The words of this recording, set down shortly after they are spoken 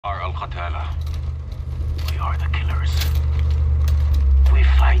Are Al-Qatala. We are the killers. We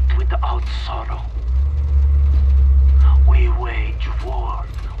fight without sorrow. We wage war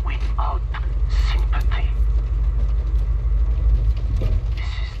without sympathy.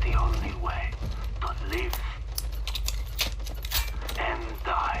 This is the only way to live and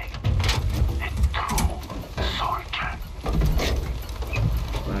die a true soldier.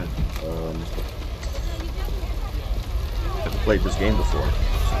 Right. I've played this game before.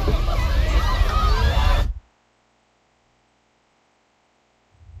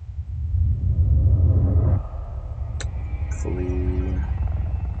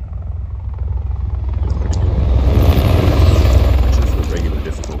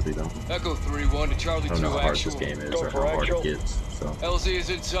 Echo 3-1 to Charlie 2 I don't know how hard actual. this game is or how hard it gets. So. LZ is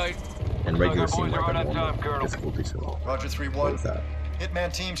in sight. And regular seemed like a normal difficulty, so. Roger 3-1. What is that?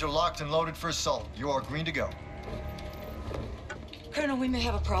 Hitman teams are locked and loaded for assault. You are green to go. Colonel, we may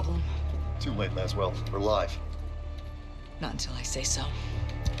have a problem. Too late, Laswell. We're live. Not until I say so.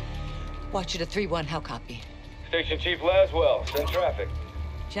 Watch it at 3-1. How copy? Station Chief Laswell, send traffic.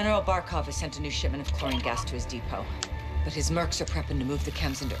 General Barkov has sent a new shipment of chlorine gas to his depot. But his mercs are prepping to move the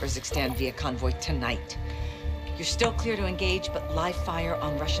chems into Urzikstan via convoy tonight. You're still clear to engage, but live fire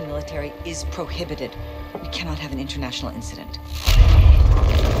on Russian military is prohibited. We cannot have an international incident.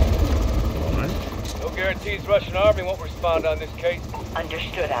 No guarantees Russian army won't respond on this case.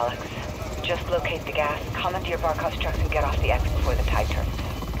 Understood, Alex. Just locate the gas, comment to your Barkov's trucks, and get off the X before the tide turns.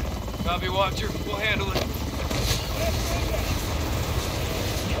 Copy, Watcher. We'll handle it.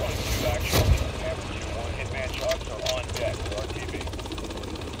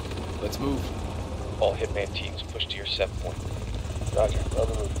 Let's move. All Hitman teams push to your set point. Roger. On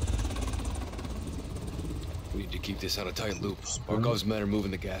the move. We need to keep this on a tight loop. Barkov's men are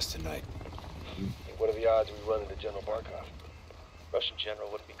moving the gas tonight. What are the odds we run into General Barkov? Russian general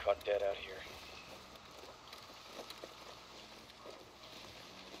wouldn't be caught dead out here.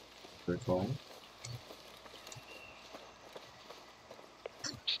 Good call.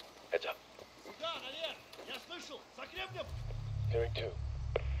 Heads up. Hearing two.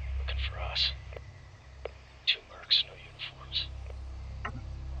 Looking for us. Two mercs, no uniforms.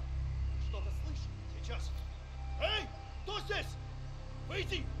 Что-то слышу. Сейчас. Эй, кто здесь?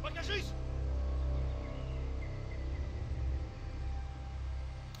 Выйди, покажись.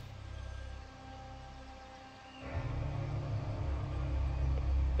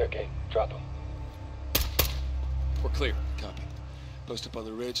 Okay, drop them. We're clear. Copy. Post up on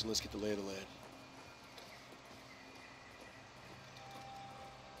the ridge and let's get the lay of the land.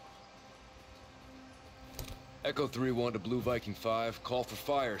 Echo 3-1 to Blue Viking 5. Call for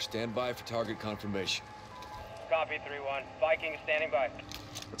fire. Stand by for target confirmation. Copy 3-1. Viking is standing by.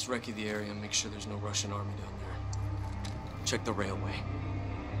 Let's recce the area and make sure there's no Russian army down there. Check the railway.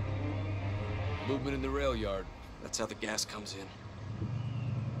 Movement in the rail yard. That's how the gas comes in.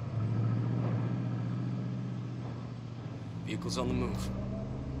 Vehicles on the move.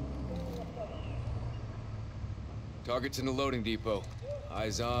 Target's in the loading depot.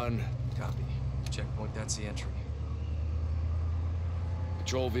 Eyes on. Copy. Checkpoint, that's the entry.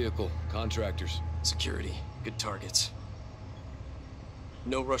 Patrol vehicle. Contractors. Security. Good targets.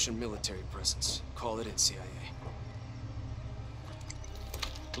 No Russian military presence. Call it in, CIA.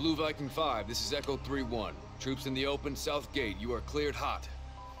 Blue Viking 5, this is Echo 3-1. Troops in the open, south gate. You are cleared hot.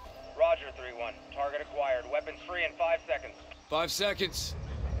 Roger 3-1. Target acquired. Weapons free in 5 seconds. 5 seconds.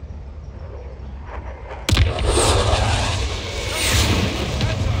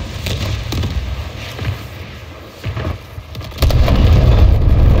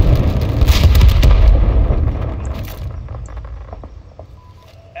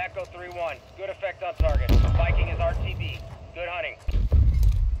 Echo 3-1. Good effect on target. Viking is RTB. Good hunting.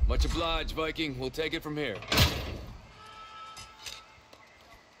 Much obliged, Viking. We'll take it from here.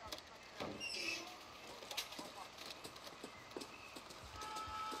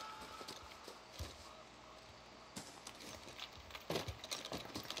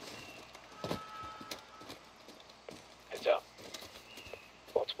 Heads up.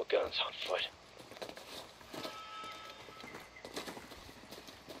 Multiple guns on foot.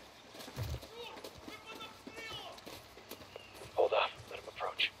 Hold off. Let him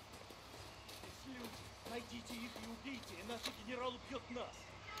approach. Найдите их и убейте, иначе генерал убьет нас.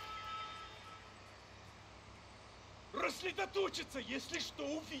 Рассредоточиться! Если что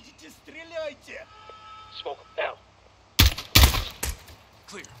увидите, стреляйте! Smoke him now.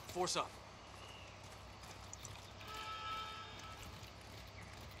 Clear. Force up.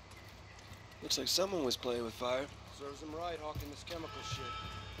 Looks like someone was playing with fire. Serves them right, hawking this chemical shit.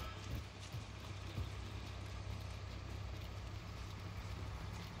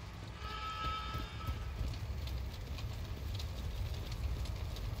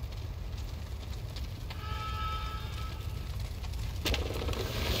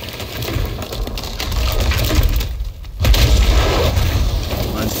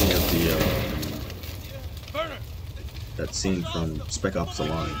 scene from Spec Ops: The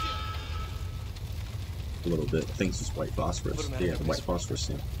Line. A little bit. I think it's just white phosphorus. Yeah, the white phosphorus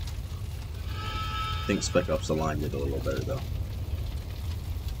scene. I think Spec Ops: The Line did a little better though.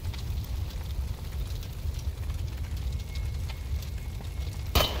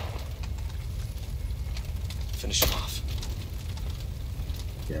 Finish him off.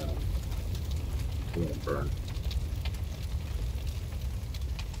 Yeah. We're gonna burn.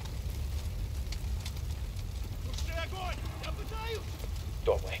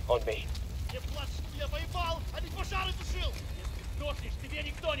 Doorway, on me. Я воевал, а не пожары тушил! Если сдохнешь, тебе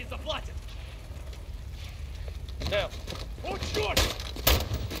никто не заплатит! Now. О, черт!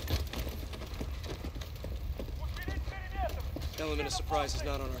 Element of surprise is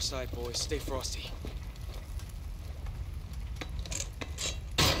not on our side, boys. Stay frosty.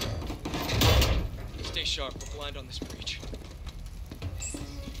 Stay sharp. We're blind on this breach.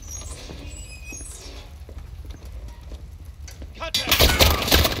 Contact!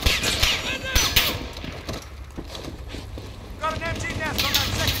 Got an MG nest on that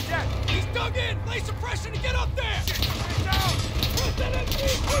second deck. He's dug in. Lay suppression to get up there. Shit, get down. Press that MG.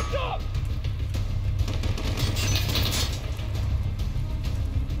 Push up.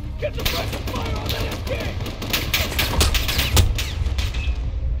 Get suppression fire on that MG.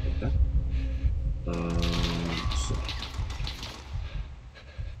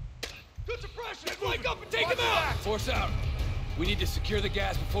 Good suppression. Flank up and take him out. Force out. We need to secure the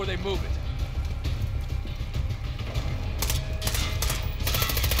gas before they move it.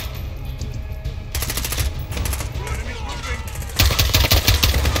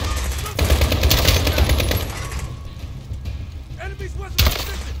 Enemies wasn't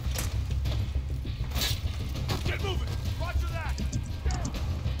resistant! Get moving! Roger that!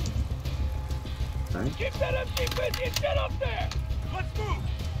 Alright. Keep that MG busy and get up there! Let's move!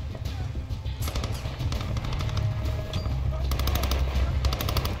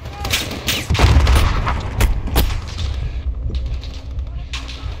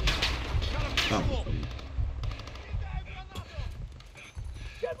 Oh.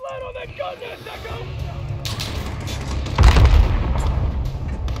 Get light on that gun there, Echo!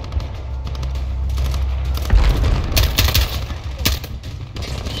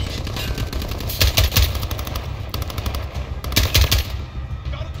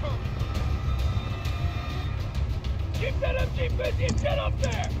 Keep that MG busy and get up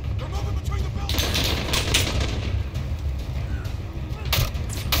there! They're moving between the buildings!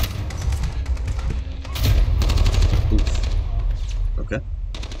 Oof. Okay.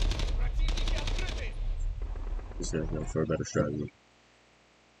 Just gotta go for a better strategy.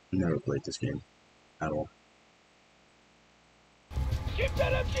 Never played this game at all. Keep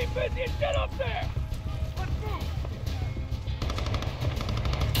that MG busy and get up there! Let's move!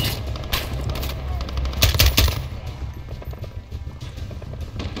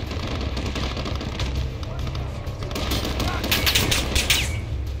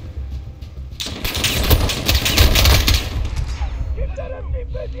 Keep that MG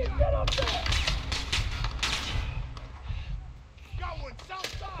busy and get up there! Got one!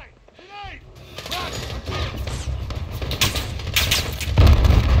 South side! Grenade!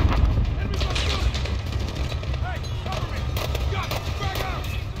 Enemies on the building! Hey, cover me! Got it! Frag out!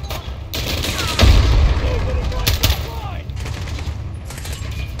 Move to the right top line!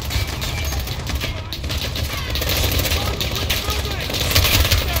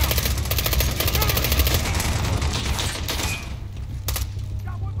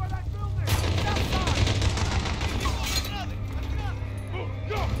 Got one by that building! South side! Move!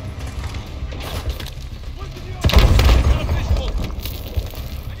 Go! One's in the open! Got a visual!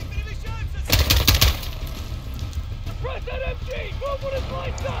 Они перемещаются! Press that MG! Move when it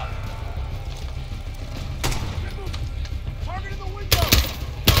lights up! Get moving! Target in the window!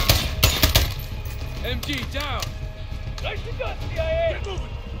 MG down. Nicely done, CIA! Get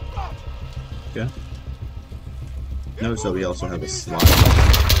moving! Out! Okay. Notice that we also have a slide.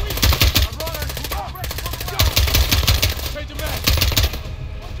 Change the map!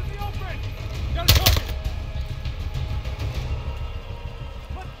 One's in the open! Got a target!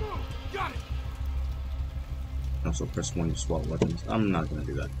 Let's move! Got it! Also press 1 to swap weapons. I'm not gonna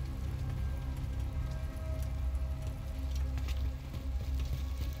do that.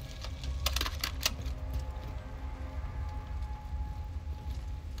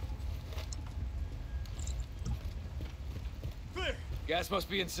 Clear! Gas must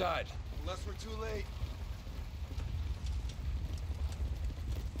be inside. Unless we're too late.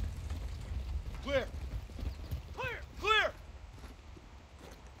 Clear! Clear! Clear!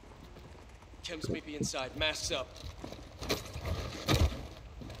 Chems meet me inside. Masks up.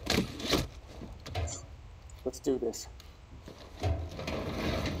 Let's do this.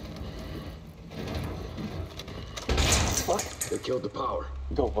 They killed the power.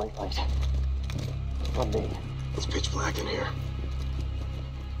 Go white light. On me. It's pitch black in here.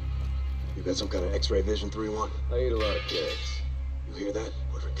 You got some kind of X-ray vision, 3-1? I ate a lot of cakes. You hear that?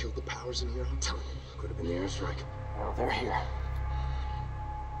 Whoever killed the powers in here, I'm telling you, could have been the airstrike. Well, they're here.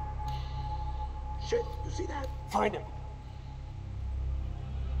 Shit, you see that? Find him.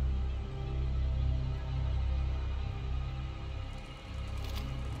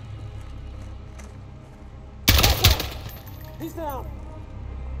 He's down.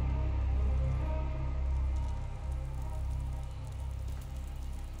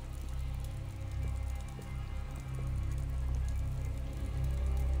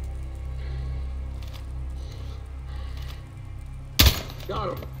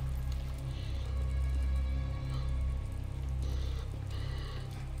 Got him.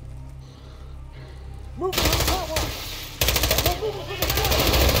 Move him on the platform. Move him for the gun.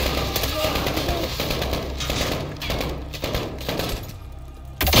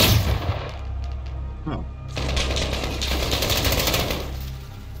 Oh.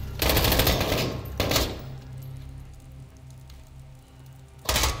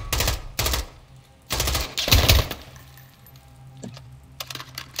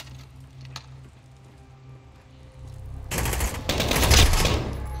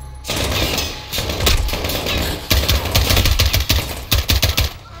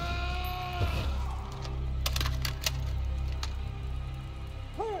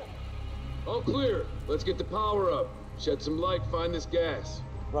 All clear. Let's get the power up. Shed some light, find this gas.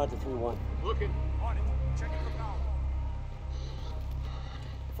 Roger, 3-1. Looking. On it. Checking for power.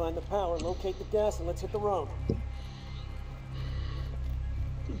 Find the power, locate the gas, and let's hit the road.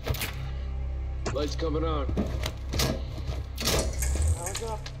 Lights coming on. Power's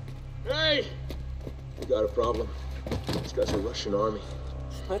up. Hey! We got a problem. These guys are Russian army.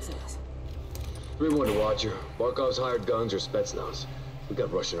 Spetsnaz. 3-1 to Watcher. Barkov's hired guns or Spetsnaz. We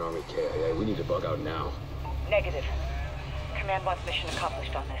got Russian Army KIA. We need to bug out now. Negative. Command wants mission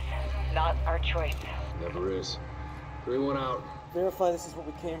accomplished on this. Not our choice. Never is. 3-1 out. Verify this is what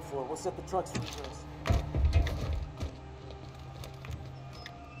we came for. We'll set the trucks for reverse.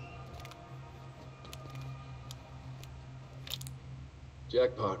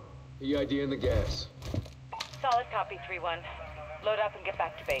 Jackpot. EID in the gas. Solid copy, 3-1. Load up and get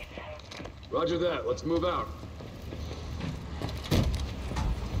back to base. Roger that. Let's move out.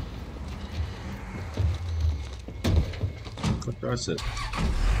 What does it?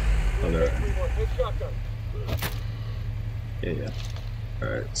 Oh, there. Yeah.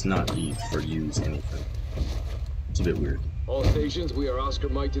 Alright, it's not E for use anything. It's a bit weird. All stations, we are Oscar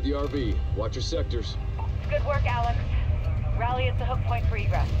Mike to the RV. Watch your sectors. Good work, Alex. Rally at the hook point for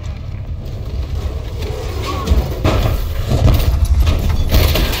egress.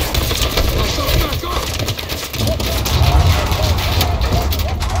 Back off!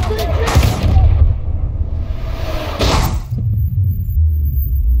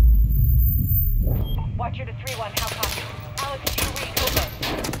 Watcher to 3-1, how copy? Alex, do you read? Over.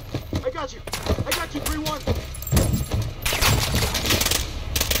 I got you, 3-1.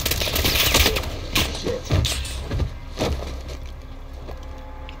 Shit.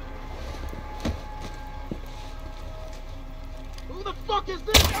 Who the fuck is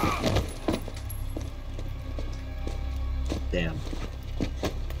this? Damn.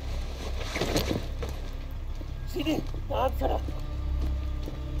 CD, answer.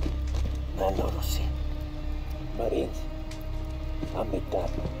 Malorosi. Marines.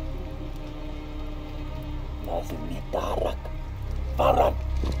 Amitab. Lazim nitarak. Baran.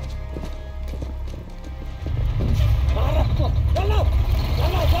 Barak ko. Yalla!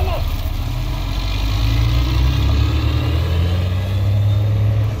 Yalla!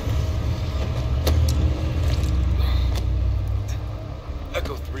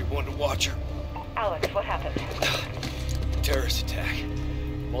 Echo 3-1 to Watcher. Alex, what happened? Terrorist attack.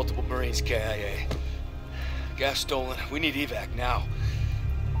 Multiple Marines KIA. Gas stolen. We need evac now.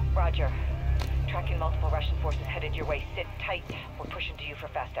 Roger. Tracking multiple Russian forces headed your way. Sit tight. We're pushing to you for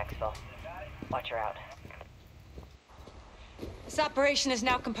fast exfil. Watcher out. This operation is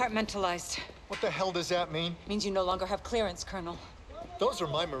now compartmentalized. What the hell does that mean? Means you no longer have clearance, Colonel. Those are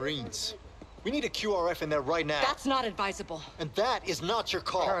my Marines. We need a QRF in there right now. That's not advisable. And that is not your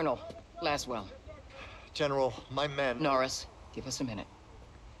call. Colonel, Laswell. General, my men... Norris, give us a minute.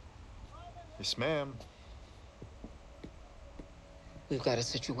 Yes, ma'am. We've got a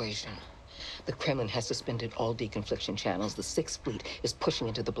situation. The Kremlin has suspended all deconfliction channels. The Sixth Fleet is pushing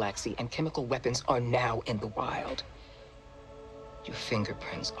into the Black Sea, and chemical weapons are now in the wild. Your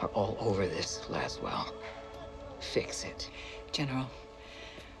fingerprints are all over this, Laswell. Fix it. General,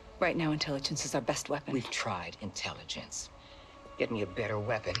 right now intelligence is our best weapon. We've tried intelligence. Get me a better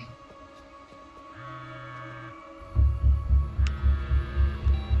weapon.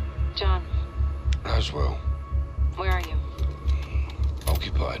 John. As well. Where are you?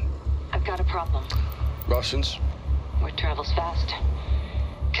 Occupied. I've got a problem. Russians? Word travels fast.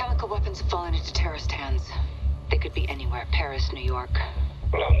 Chemical weapons have fallen into terrorist hands. They could be anywhere. Paris, New York.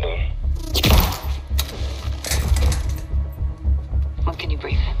 London. When can you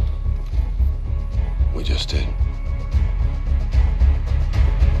brief? We just did.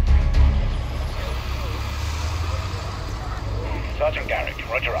 Sergeant Garrick,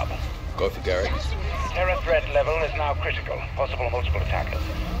 roger up. Go for Garrick. Terror threat level is now critical. Possible multiple attackers.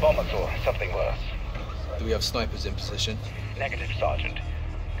 Bombers or something worse. Do we have snipers in position? Negative, Sergeant.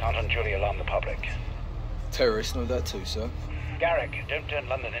 Can't unduly alarm the public. Terrorists know that too, sir. Garrick, don't turn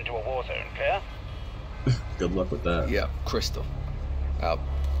London into a war zone, clear? Good luck with that. Yeah, Crystal. Out.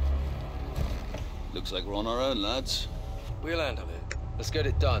 Looks like we're on our own, lads. We'll handle it. Let's get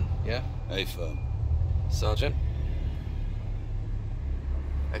it done, yeah? Hey, firm. Sergeant?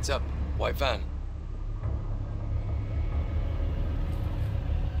 Heads up. White van.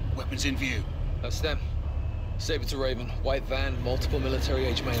 Weapons in view. That's them. Saber to Raven. White van, multiple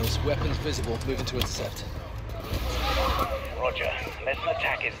military-age males. Weapons visible. Moving to intercept. Roger. Unless an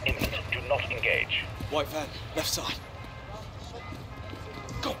attack is imminent, do not engage. White van, left side.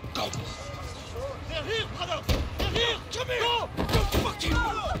 Go, go! They're here, Adolf! They're here! Come here! Go! You fucking...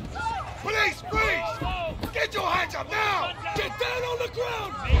 Police, freeze! Get your hands up now! Get down on the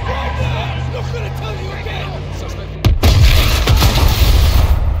ground! Right now! Not gonna tell you again! Suspect.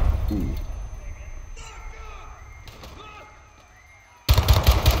 Ooh.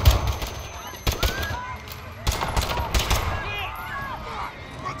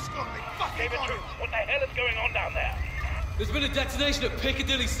 David, what the hell is going on down there? There's been a detonation at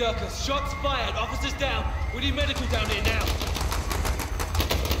Piccadilly Circus. Shots fired, officers down. We need medical down here now.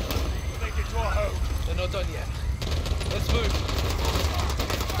 Make it to our home. They're not done yet. Let's move.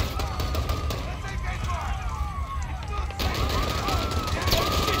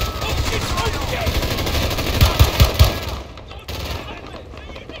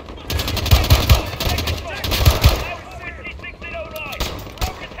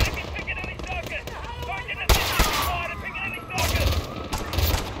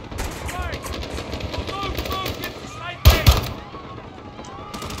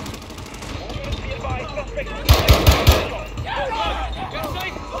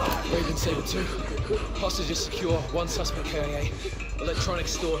 Raven, Saber 2. Hostages secure. One suspect KIA. Electronic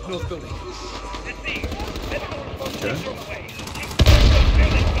store, north building. Okay.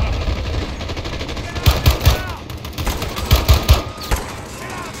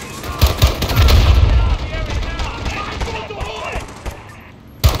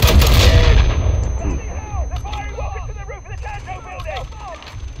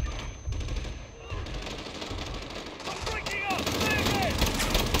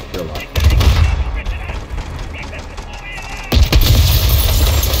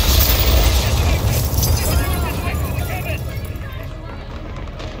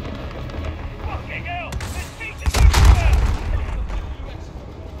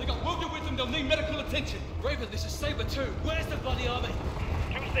 Raven, this is Saber 2. Where's the bloody army?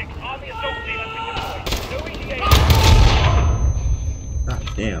 2-6, army assault team has been deployed. No ETA. God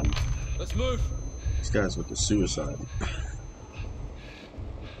damn. Let's move. These guys with the suicide.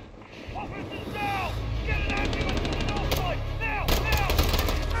 Officers down! Get an ambulance to the north side! Now! Now!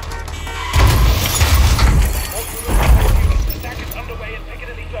 Attack is underway at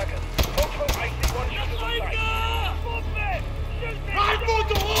Piccadilly Circus. Multiple IC-1 shooters on site. Force men! Shoot them!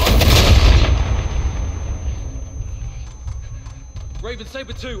 Raven,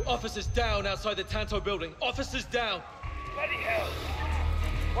 Saber 2, officers down outside the Tanto building. Officers down. Bloody hell!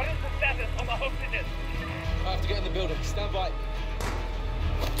 What is the status on the hostages? I have to get in the building. Stand by.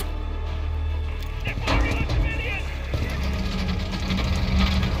 They're firing on civilians!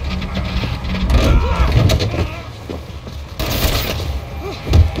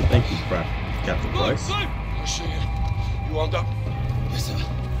 Thank you, Captain Price. I see you. You wound up? Yes, sir.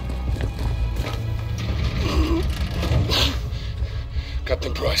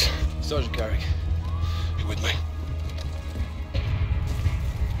 Captain Price. Sergeant Garrick. You with me?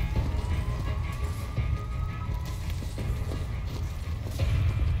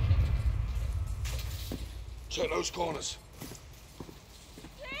 Check those corners.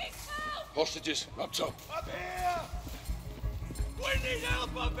 Please help! Hostages, up top. Up here! We need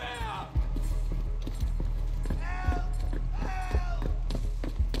help up here! Help!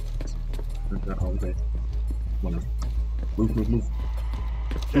 Help! All day. Move.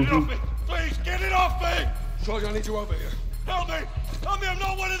 Get it off me! Please, get it off me! Sergeant, I need you over here. Help me! Help me, I'm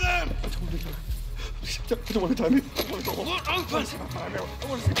not one of them! I don't want to die, me. Open!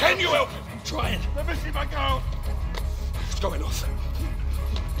 Can you help him? I'm trying. Let me see my girl! It's going off.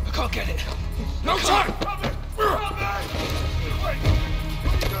 I can't get it. No time! Help me! Help me! Wait!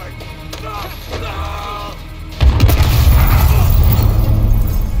 What are you doing? No! No!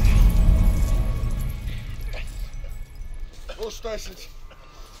 All stations.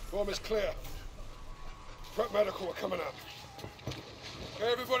 Bomb is clear. Prep medical are coming up.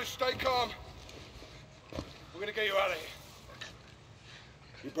 Okay, everybody stay calm. We're gonna get you out of here.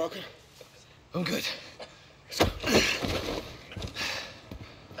 You broken? I'm good.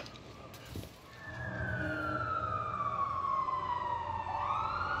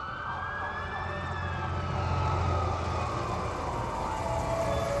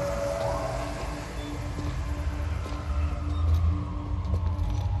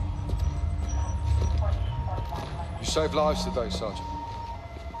 You saved lives today, Sergeant.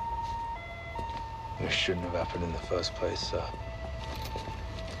 It shouldn't have happened in the first place, sir.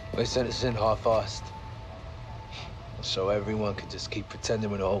 They sent us in half-assed. So everyone could just keep pretending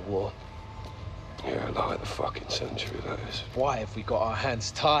we're not at war. Yeah, like the fucking century, that is. Why have we got our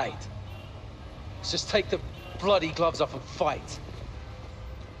hands tied? Let's just take the bloody gloves off and fight.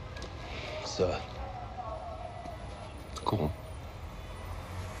 Sir. Go on.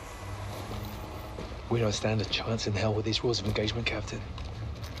 We don't stand a chance in hell with these rules of engagement, Captain.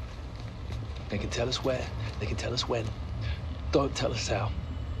 They can tell us where, they can tell us when. Don't tell us how.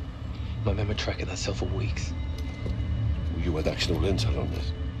 My men were tracking that cell for weeks. You had actual intel on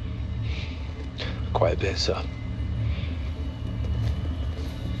this? Quite a bit, sir.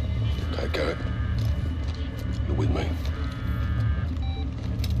 Okay, get it. You're with me.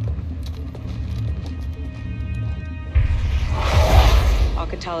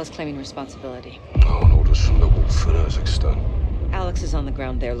 Al-Qatala is claiming responsibility. On orders from the Wolf in Urzikstan. Alex is on the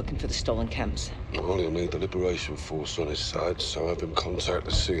ground there looking for the stolen chems. Well, he'll need the Liberation Force on his side, so have him contact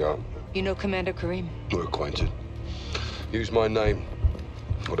the CR. You know Commander Karim? We're acquainted. Use my name,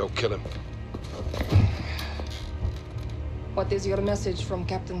 or they'll kill him. What is your message from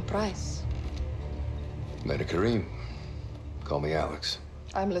Captain Price? Commander Karim. Call me Alex.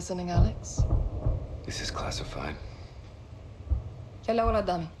 I'm listening, Alex. This is classified. يلا ولد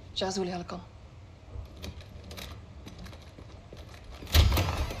دامي جهزوا لي هالكم.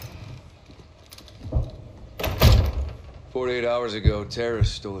 48 hours ago,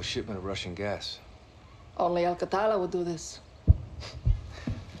 terrorists stole a shipment of Russian gas. Only Al-Qatala would do this.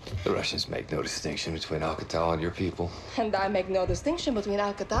 The Russians make no distinction between Al-Qatala and your people. And I make no distinction between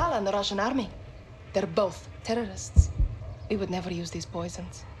Al-Qatala and the Russian army. They're both terrorists. We would never use these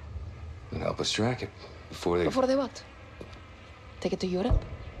poisons. Then help us track it before they... Before they what? Take it to Europe?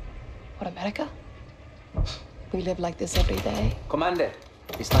 Or America? We live like this every day. Commander,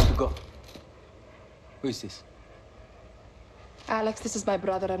 it's time to go. Who is this? Alex, this is my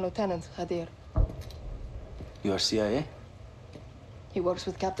brother and Lieutenant, Hadir. You are CIA? He works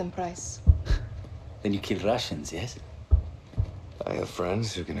with Captain Price. Then you kill Russians, yes? I have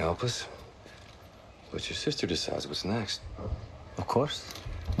friends who can help us. But your sister decides what's next. Of course.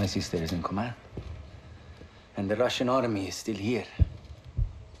 My sister is in command. And the Russian army is still here.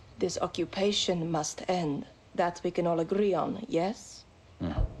 This occupation must end. That we can all agree on, yes?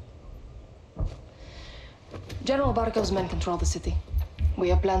 No. General Barkov's men control the city. We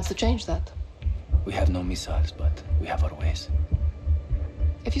have plans to change that. We have no missiles, but we have our ways.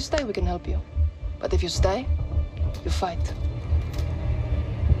 If you stay, we can help you. But if you stay, you fight.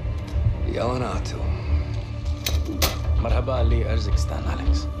 Yalanatu. Marhaba li Urzikstan,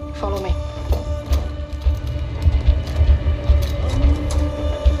 Alex. Follow me.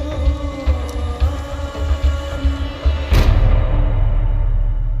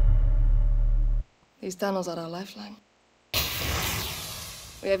 These tunnels are our lifeline.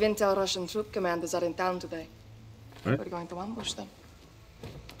 We have intel Russian troop commanders are in town today. What? We're going to ambush them.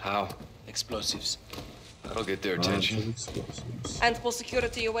 How? Explosives. That'll get their attention. And pull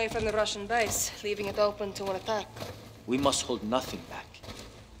security away from the Russian base, leaving it open to an attack. We must hold nothing back.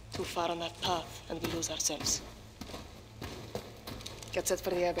 Too far on that path, and we lose ourselves. Get set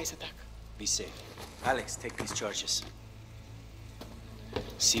for the airbase attack. Be safe. Alex, take these charges.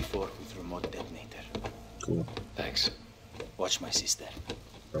 C4 with remote detonator. Cool. Thanks. Watch my sister.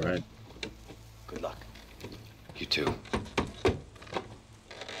 All right. Good luck. You too.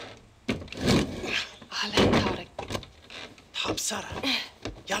 Hab Sarah.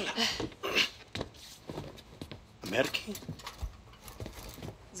 Yalla. American?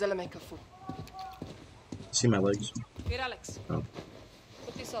 Zalame kafu. See my legs? Here, Alex. Oh.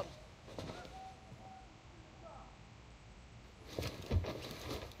 Put this on.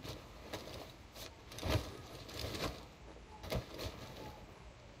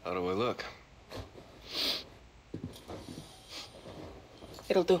 How do I look?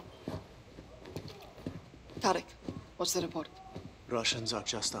 It'll do. Tarek, what's the report? Russians are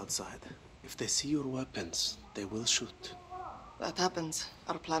just outside. If they see your weapons, they will shoot. That happens.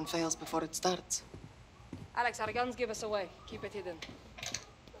 Our plan fails before it starts. Alex, our guns give us away. Keep it hidden.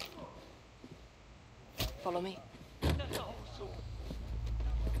 Follow me.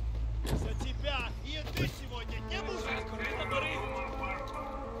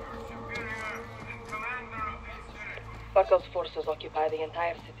 Barkov's forces occupy the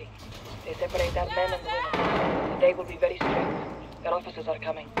entire city. They separate our men and women. The day will be very strict. Their officers are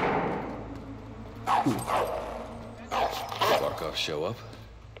coming. Barkov show up?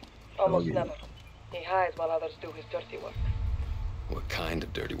 Almost never. He hides while others do his dirty work. What kind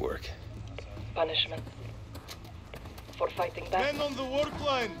of dirty work? Punishment. For fighting back. Men on the work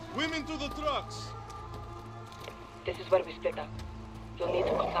line! Women to the trucks! This is where we split up. You'll need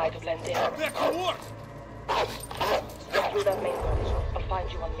to comply to blend in. Back to work! Get through that main door. I'll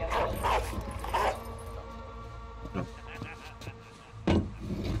find you on the other side.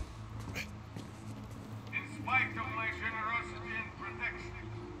 In spite of my generosity and protection,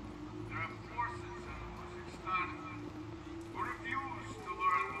 there are forces in Urzikstan who refuse to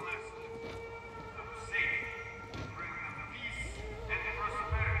learn the lesson of saving, bringing them peace and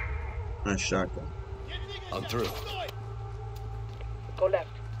prosperity. Nice shotgun. I'm through. Go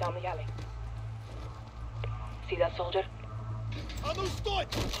left, down the alley. See that soldier? А ну стой!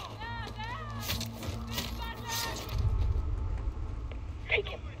 Take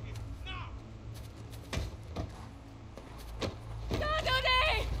him.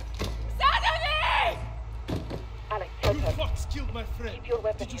 Alex, help You her. fucks killed my friend. Keep your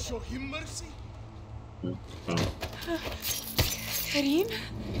weapon Did you hidden. show him mercy? Karim?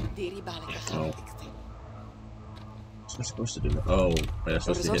 Diri balik ka. Oh. What's I supposed to do? Oh, I'm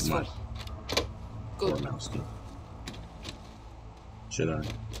supposed to hit my Good. mouse key. Should I?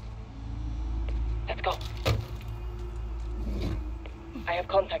 Let's go. I have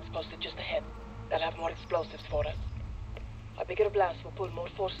contacts posted just ahead. They'll have more explosives for us. A bigger blast will pull more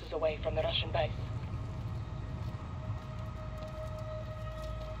forces away from the Russian base.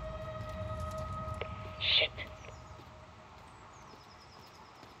 Shit.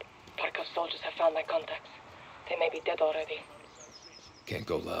 Barkov's soldiers have found my contacts. They may be dead already. Can't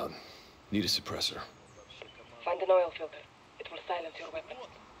go loud. Need a suppressor. Find an oil filter. It will silence your weapon.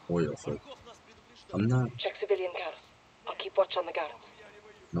 Oil filter. I'm not. Check civilian cars. I'll keep watch on the guards.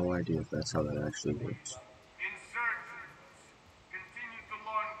 No idea if that's how that actually works. Insurgents continue to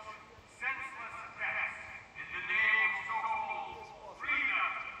launch senseless attacks in the name of so-called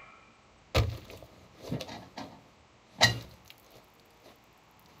freedom.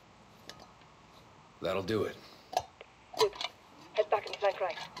 That'll do it. Good. Head back and flank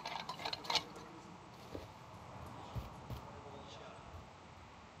right.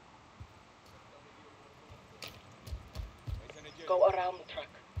 Go around the truck.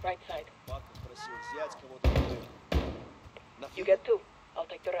 Right side. You get two. I'll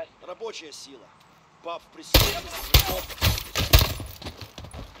take the rest. Рабочая сила. Пап присел.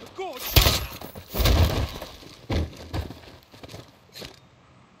 Какого черта?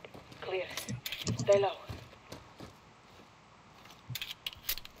 Clear. Stay low.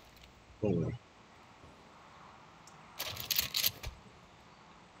 Oh.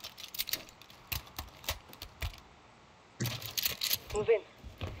 Move in.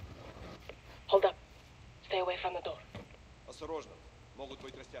 Hold up. Stay away from the door. Осторожно. Могут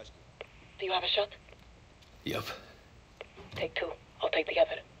быть растяжки. Do you have a shot? Yep. Take two. I'll take the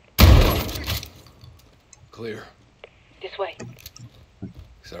other. Clear. This way.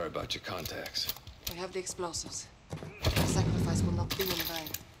 Sorry about your contacts. We have the explosives. The sacrifice will not be in vain.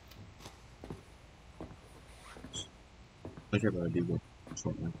 I care about a deal. Let's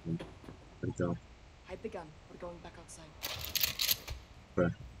go. Hide the gun. We're going back outside.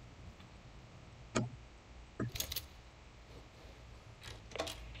 Okay.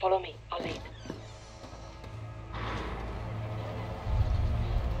 Follow me. I'll lead.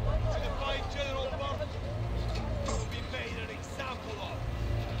 To find General Barton, will be made an example of.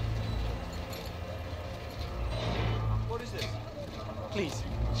 What is this? Please,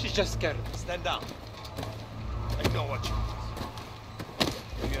 she's just scared. Stand down. I know what you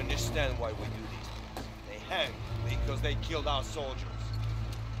mean. We understand why we do these things. They hang because they killed our soldiers.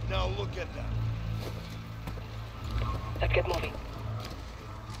 Now look at them. Let's get moving.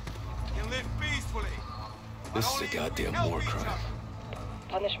 You live peacefully. This is a goddamn war crime.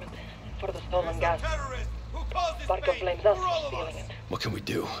 Punishment for the stolen gas. Barkov blames us for stealing it. What can we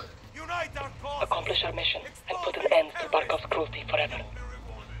do? Accomplish our mission and put an end to Barkov's cruelty forever.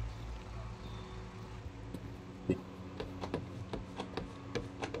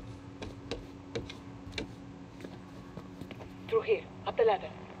 the ladder.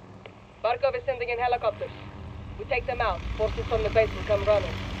 Barkov is sending in helicopters. We take them out. Forces from the base will come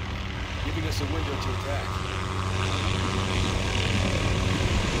running. Giving us a window to attack.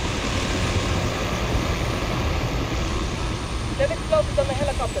 Set explosives on the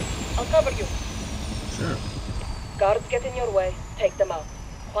helicopter. I'll cover you. Sure. Guards get in your way. Take them out.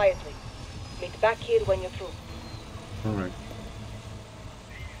 Quietly. Meet back here when you're through. Alright.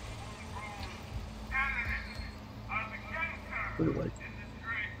 What do you like?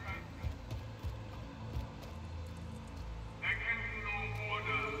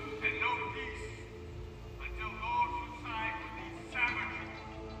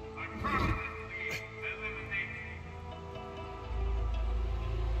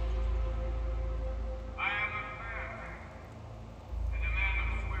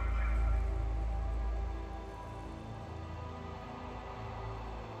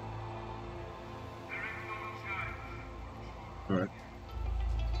 Alright.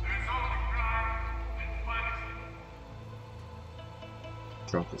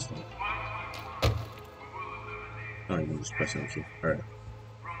 Drop this thing. Oh, you can just press enter. Alright.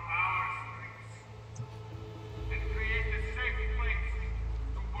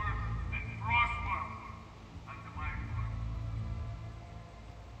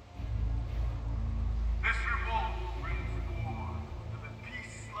 This revolt brings war to the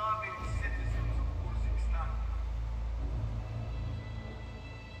peace-loving citizens of Urzikstan.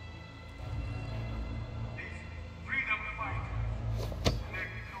 These freedom fighters and their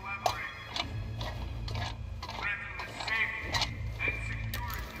collaborators threaten the safety and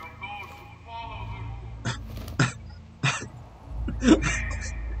security of those who follow the rules.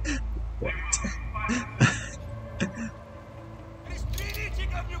 What?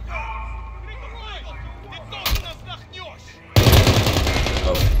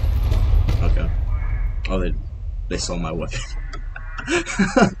 Oh. Okay. Oh, they saw my weapon.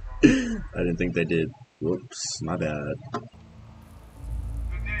 I didn't think they did. Whoops, my bad.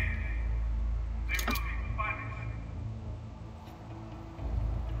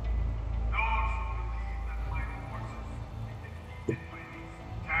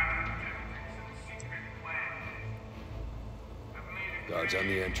 Guards on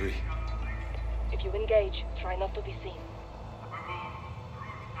the entry. If you engage, try not to be seen.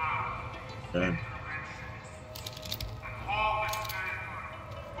 Okay.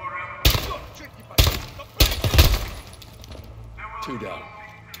 Two down.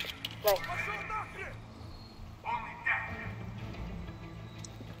 Nice.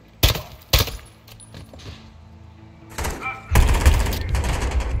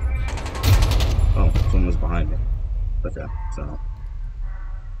 Oh, someone was behind me. Okay, so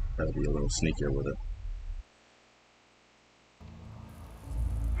gotta be a little sneakier with it.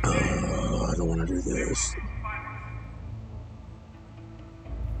 I don't want to do this.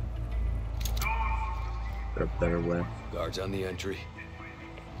 There a better way? Guards on the entry.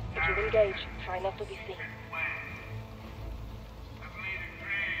 If you engage, try not to be seen.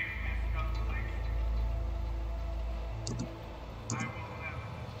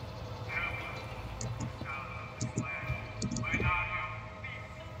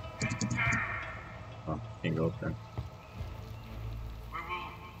 Oh, can't go up there.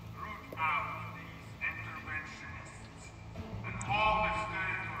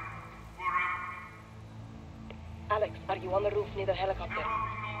 Alex, are you on the roof near the helicopter?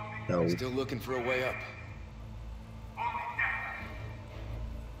 No. Still looking for a way up.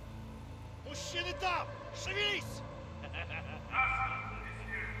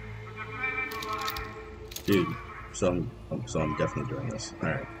 Dude, so I'm definitely doing this.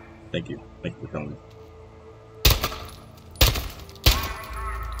 Alright. Thank you. Thank you for telling me.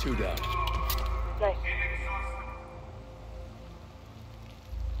 Two down. Nice.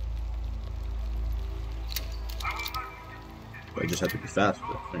 I just have to be faster.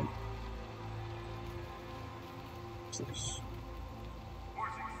 Right?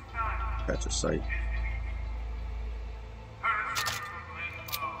 Catch a sight.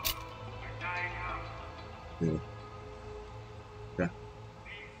 Yeah. Yeah.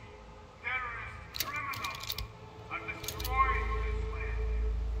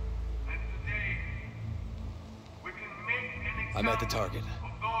 I'm at the target.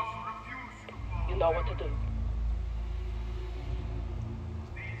 You know what to do.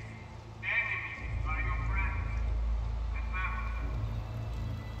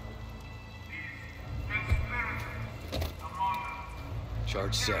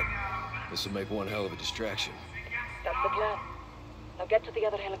 Charge set. This will make one hell of a distraction. That's the plan. Now get to the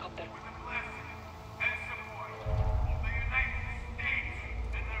other helicopter.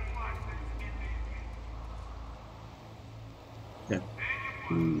 Yeah.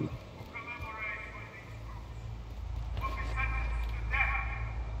 Ooh.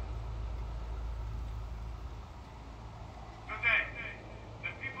 Today,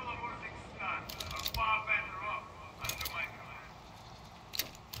 the people of Urzikstan are far better off under my command.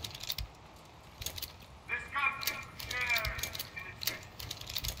 This country shares in its history,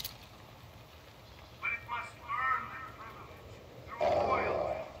 but it must earn the privilege through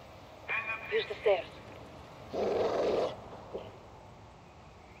loyalty and the... Here's the stairs.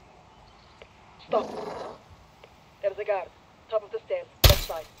 Stop. There's a guard. Top of the stairs, left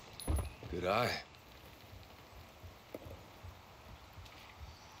side. Good eye.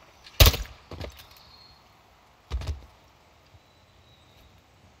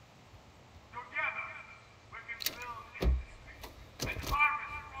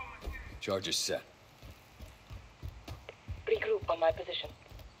 Charges set. Regroup on my position.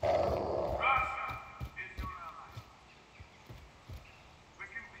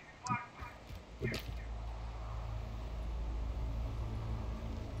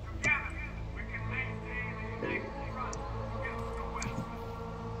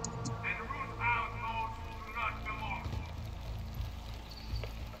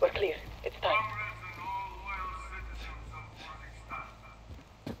 We're clear. It's time.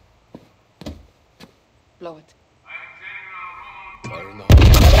 Blow it. Fire in the hole.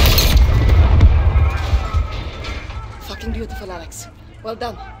 Fucking beautiful, Alex. Well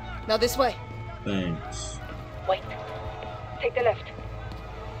done. Now this way. Thanks. Wait. Take the left.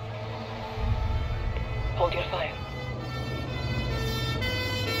 Hold your fire.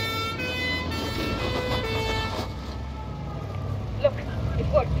 Look, it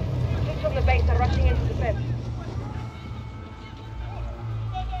worked. Troops from the base are rushing into the fence.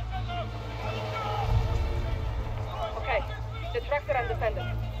 Okay, the tractor and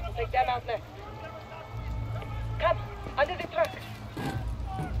defender. We'll take them out next. Come, under the truck.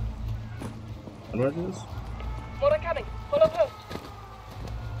 How do I do this? More are coming. Follow close.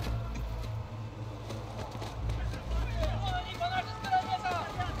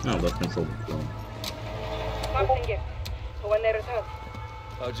 No, left control. Mounting gift for when they return.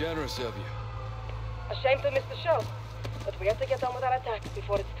 How generous of you. A shame to miss the show, but we have to get on with our attack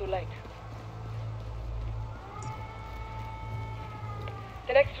before it's too late.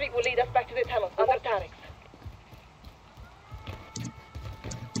 The next street will lead us back to the tunnel under Tarek's.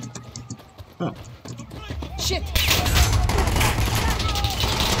 Oh. Shit!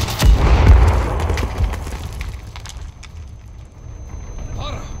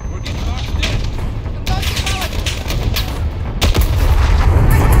 Hara, we're getting boxed in.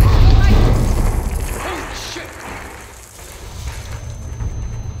 Holy shit!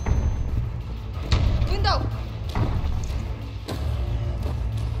 Window!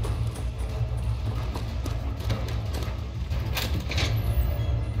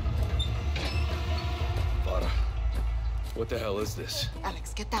 What the hell is this?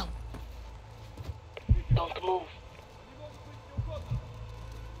 Alex, get down. Don't move.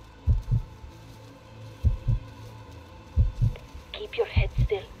 Keep your head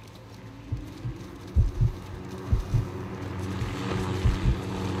still.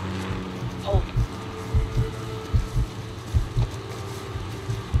 Hold.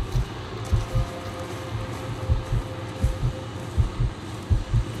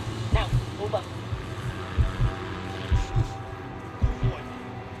 Now, move up.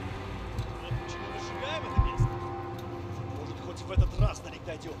 В этот раз до них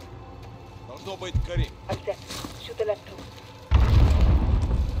дойдет. Должно быть Карим. I'm set. Shoot the left too.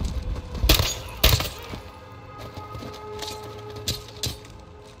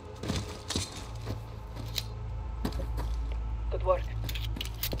 Good work.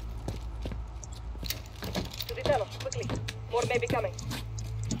 To the tunnel, quickly. More may be coming.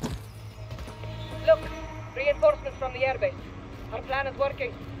 Look, reinforcements from the airbase. Our plan is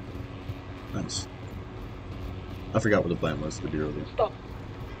working. Nice. I forgot what the plan was to do earlier. Stop.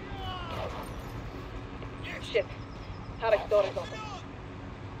 Shit. Tarek's door is open.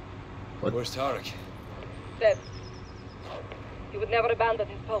 What? Where's Tarek? Dead. He would never abandon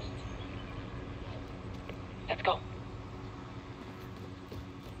his post. Let's go.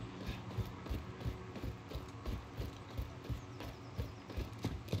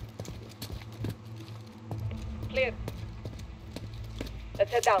 Clear.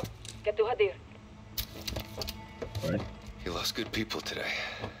 Let's head down. Get to Hadir. Right. You lost good people today.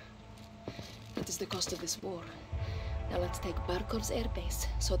 That is the cost of this war. Now let's take Barkov's airbase,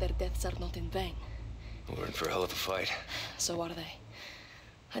 so their deaths are not in vain. We're in for a hell of a fight. So are they.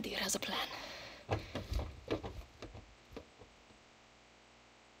 Hadir has a plan.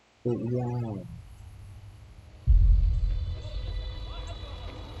 Wow.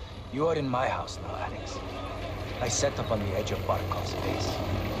 You are in my house now, Alex. I set up on the edge of Barkov's base.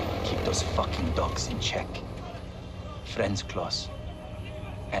 Keep those fucking dogs in check. Friends close,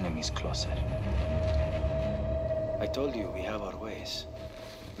 enemies closer. I told you we have our ways.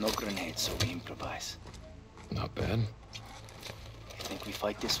 No grenades, so we improvise. Not bad. You think we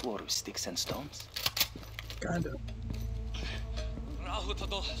fight this war with sticks and stones? Kinda.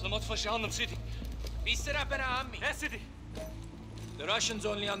 The Russians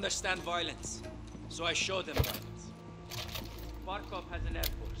only understand violence, so I show them violence. Barkov has an air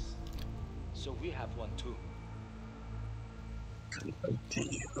force, so we have one too.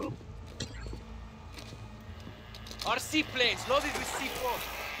 Our seaplanes loaded with C4.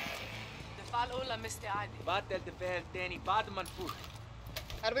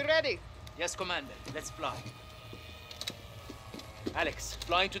 Are we ready? Yes, Commander. Let's fly. Alex,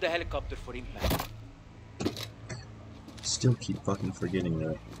 fly into the helicopter for impact. Still keep fucking forgetting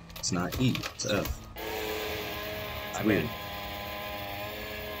that it's not E, it's F. It's weird.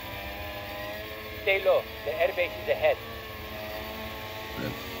 Stay low. The airbase is ahead.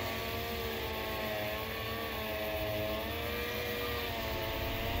 Yeah.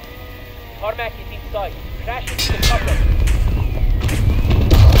 Tarmac is inside. Crash into the chopper.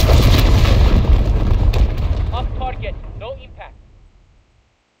 Off target. No impact.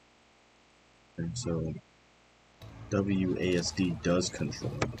 And so WASD does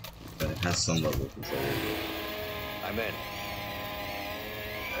control, but it has some level of control. I'm in.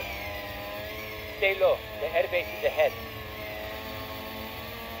 Stay low. The airbase is ahead.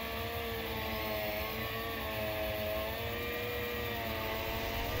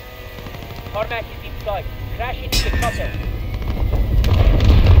 Tarmac is inside. Crash into the chopper.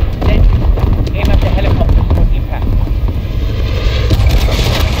 Then aim at the helicopter for impact.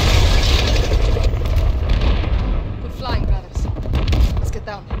 Good flying, brothers. Let's get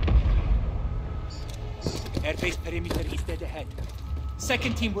down. Airbase perimeter is dead ahead.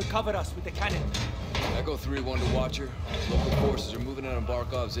 Second team will cover us with the cannon. Echo 3-1 to Watcher. Local forces are moving out on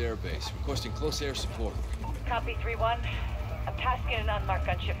Barkov's airbase, requesting close air support. Copy 3-1. I'm tasking an unmarked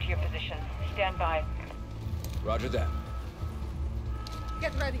gunship to your position. Stand by. Roger that.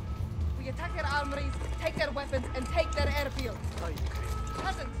 Get ready. We attack their armories, take their weapons, and take their airfield.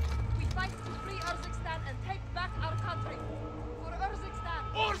 Cousins, we fight to free Urzikstan and take back our country. For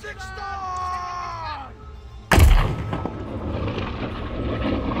Urzikstan! Urzikstan!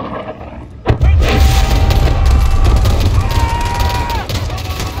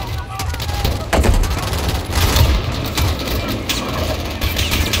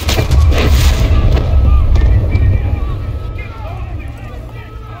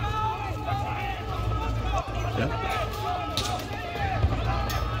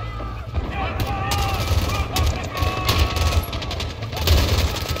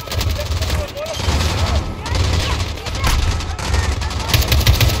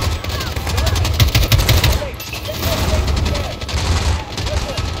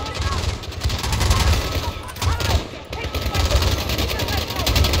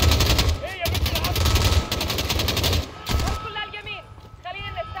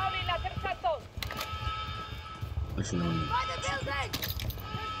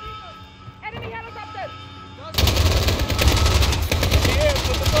 Enemy helicopter!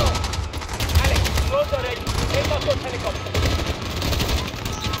 Alex, close already. Take out those helicopters.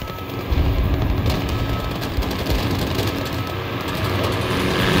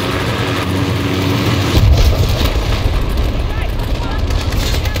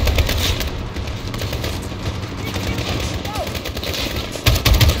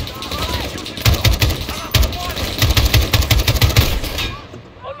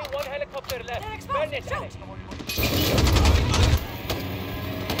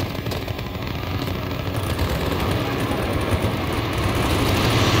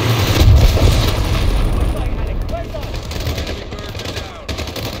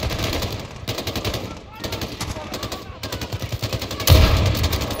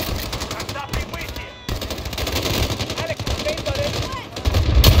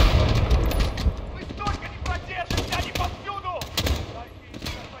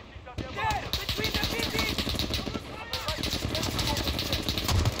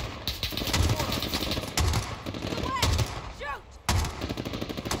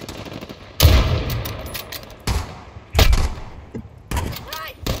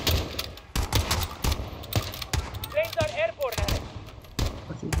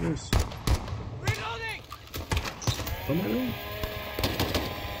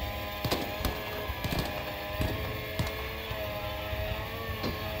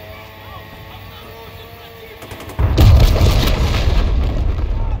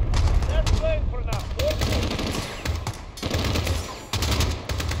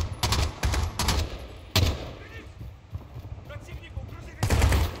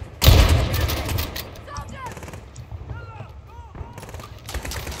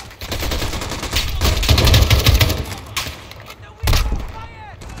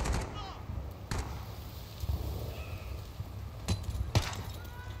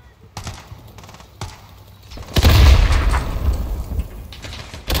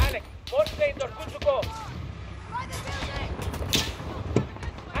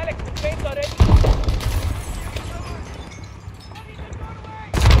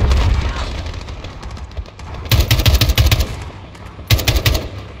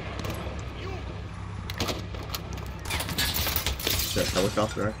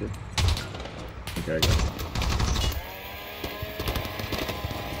 helicopter active? Okay, I got it.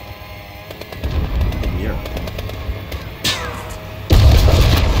 Yeah.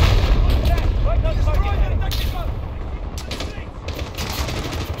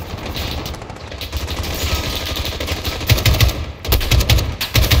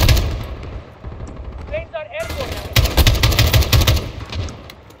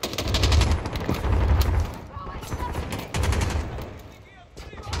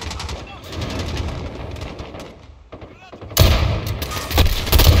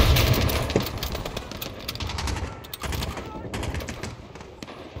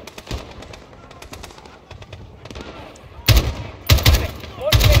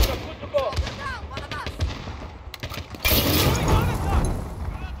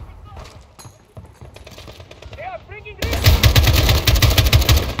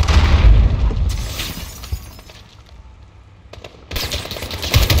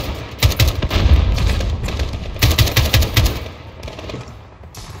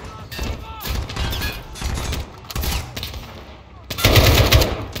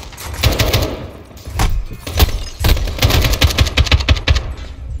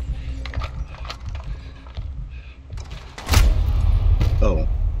 Oh.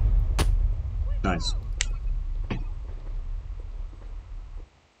 Nice.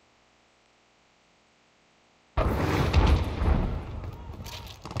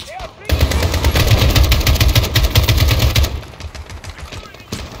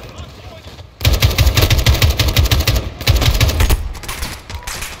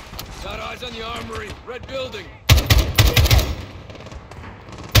 Got eyes on the armory. Red building.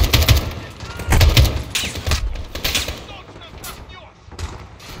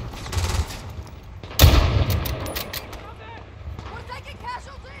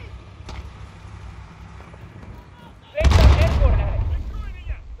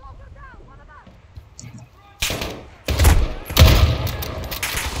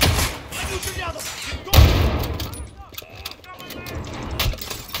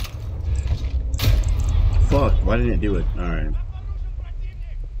 Fuck, why didn't it do it? Alright.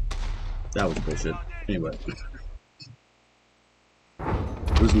 That was bullshit. Anyway.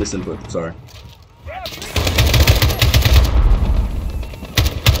 It was misinput, sorry.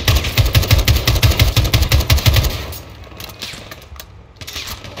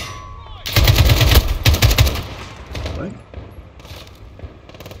 What?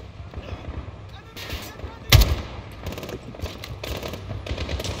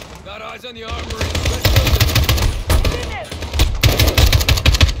 Got eyes on the armory.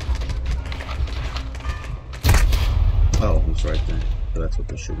 Oh, it's right there. So that's what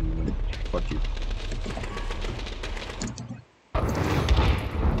they're shooting me. Fuck you.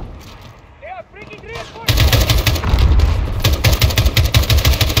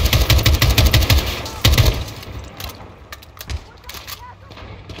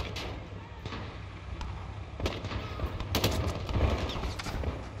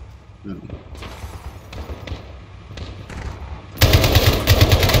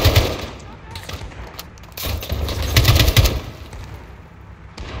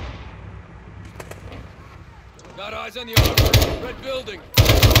 Got eyes on the armory. Red building.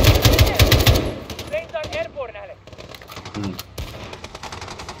 Planes are airborne, Alex.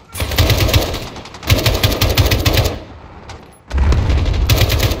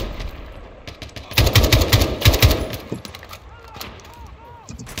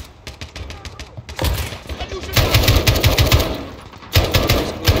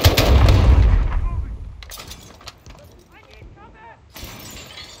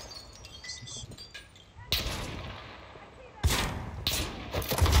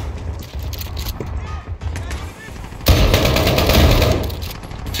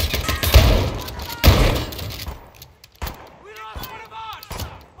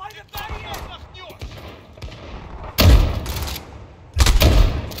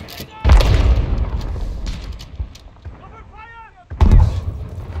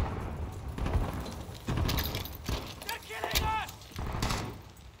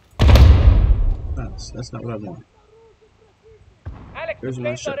 That's not what I want. Alex, Here's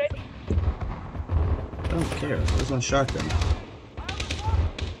my shot. I don't care. Where's my shotgun?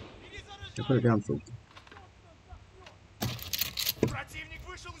 I put it down for.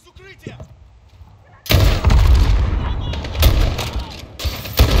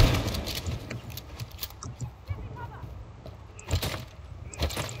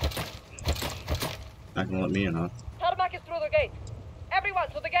 Not gonna let me in, huh? Tarmac is through the gate. Everyone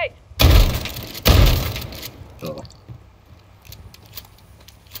to the gate. Oh.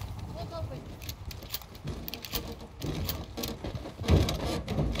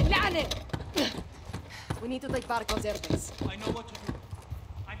 Running! We need to take Barkov's airbase. I know what to do.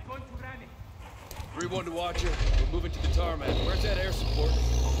 I'm going to ram it. 3-1 to Watcher. We're moving to the tarmac. Where's that air support?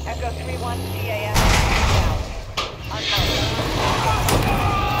 Echo 3-1, DAS. Down. Unknown.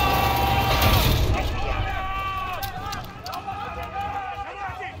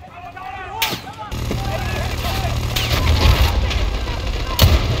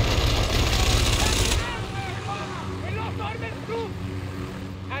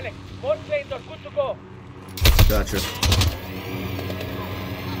 Alex, more planes are good to go. Gotcha.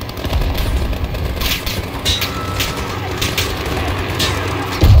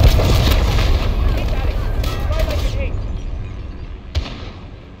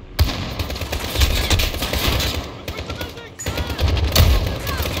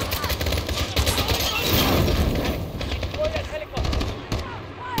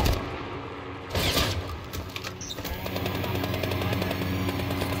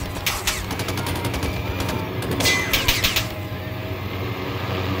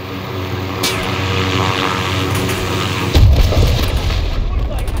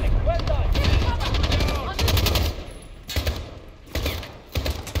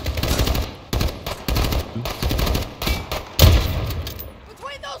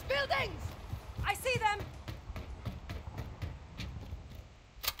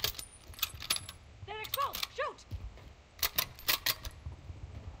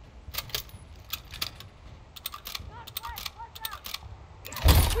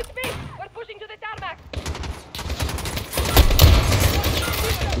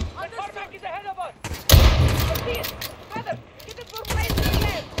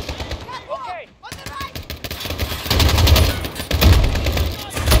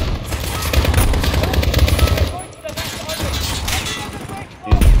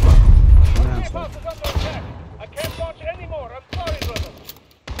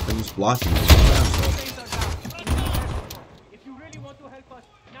 Blocking me. If you really want to help us,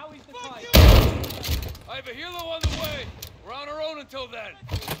 now is the time. I have a helo on the way. We're on our own until then.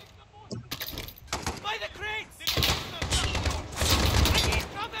 By the crates!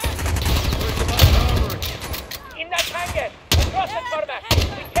 In that hangar! Across the tarmac!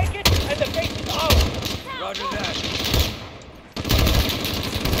 We take it and the base is ours! Roger that.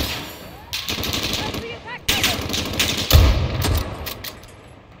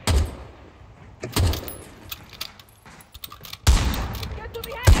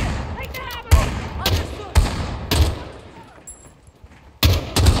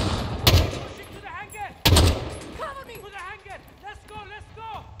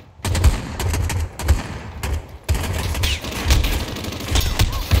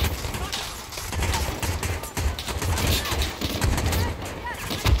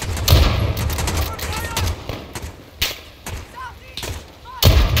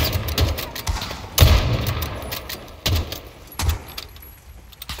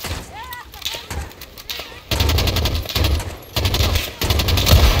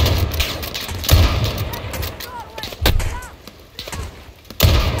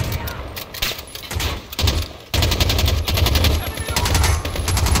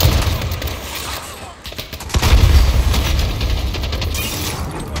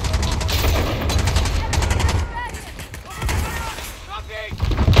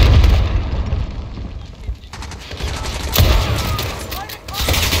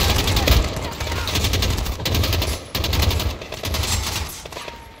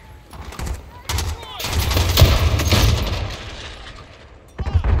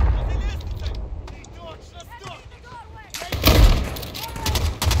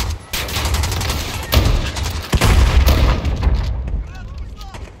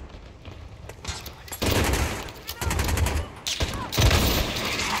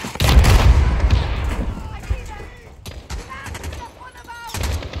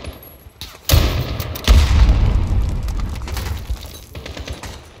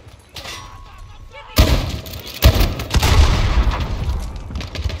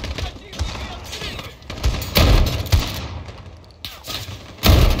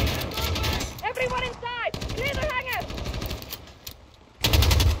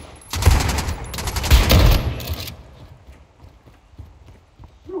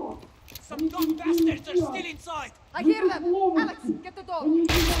 Some dumb bastards are still inside! I hear them! Alex, get the door!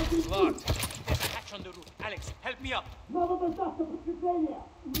 Locked. There's a hatch on the roof. Alex, help me up.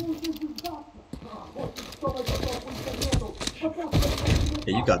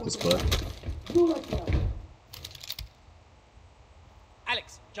 Hey, you got this, bud.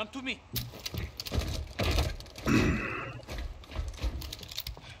 Alex, jump to me.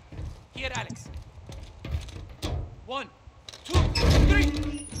 Here, Alex. 1, 2,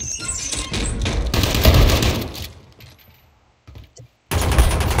 3.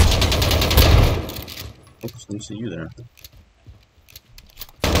 Oops, didn't see you there.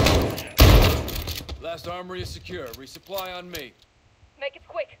 Last armory is secure. Resupply on me. Make it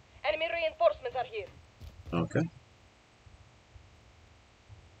quick. Enemy reinforcements are here. Okay.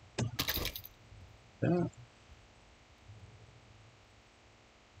 Yeah.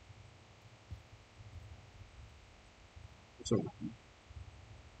 So.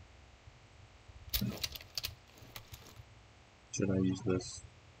 Should I use this?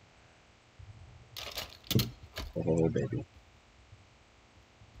 Oh, baby.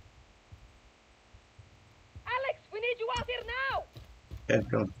 Alex, we need you out here now! Yeah,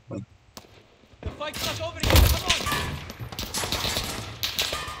 go. The fight's not over yet. Come on!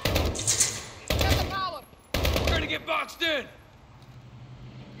 Get the power! We're gonna get boxed in!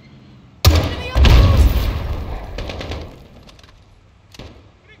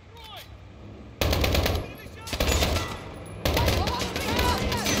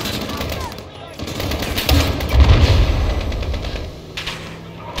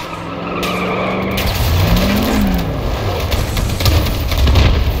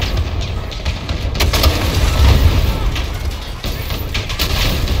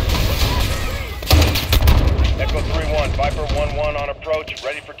 Viper 1-1 on approach,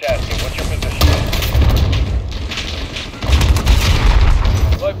 ready for tasking. What's your position?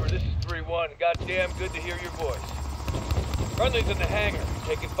 Viper, this is 3-1. Goddamn good to hear your voice. Friendly's in the hangar,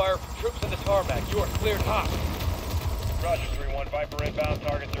 taking fire from troops in the tarmac. You are cleared hot. Roger, 3-1. Viper inbound.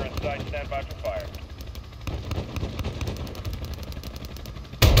 Targets are in sight. Stand by for fire.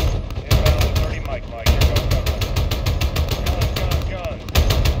 Inbound 30 Mike. Here goes cover. Gun.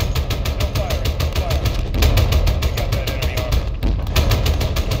 Still firing. We got that enemy armor.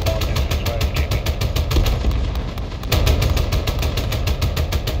 Long distance landscaping.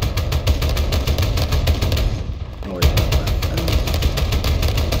 Oh, wait.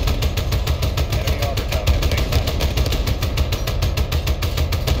 Enemy armor down there. Take it.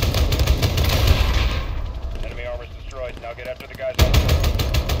 Enemy armor's destroyed. Now get after the guys on the road.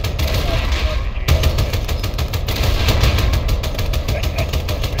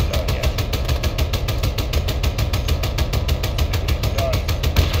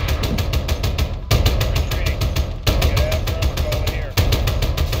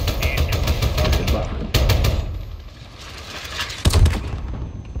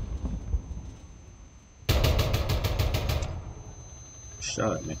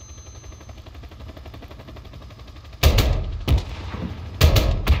 Shot at me.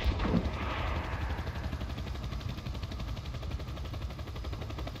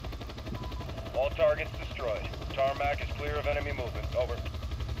 All targets destroyed. Tarmac is clear of enemy movement. Over.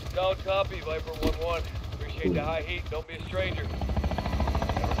 Solid copy, Viper 1-1. Appreciate the high heat. Don't be a stranger.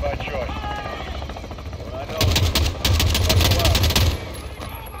 Never by choice. What I know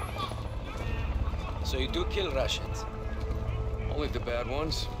is So you do kill Russians? only the bad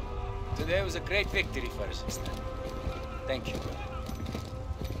ones. Today was a great victory for Urzikstan. Thank you.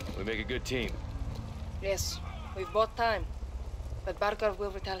 We make a good team. Yes, we've bought time. But Barkov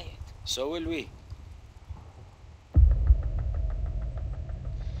will retaliate. So will we.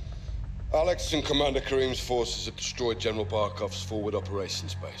 Alex and Commander Karim's forces have destroyed General Barkov's forward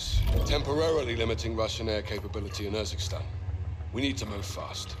operations base, temporarily limiting Russian air capability in Urzikstan. We need to move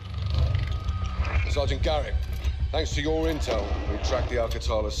fast. Sergeant Garrick, thanks to your intel, we tracked the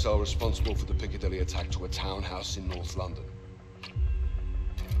Al-Qatala cell responsible for the Piccadilly attack to a townhouse in North London.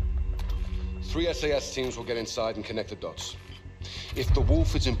 3 SAS teams will get inside and connect the dots. If the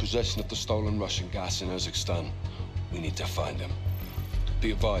Wolf is in possession of the stolen Russian gas in Urzikstan, we need to find him.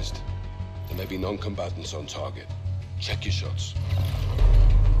 Be advised, there may be non-combatants on target. Check your shots.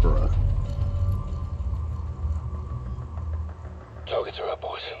 Bruh. Targets are up,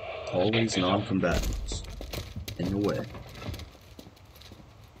 boys. Always non-combatants. In the way.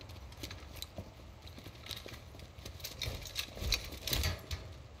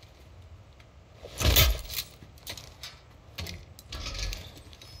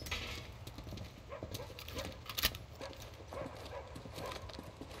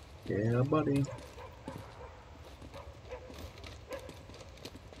 Yeah, buddy.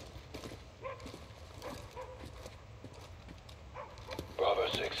 Bravo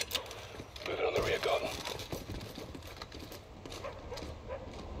 6. Moving on the rear garden.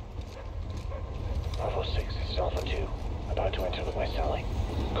 Bravo 6, this is Alpha 2. About to enter with my Sally.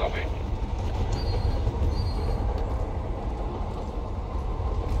 Copy.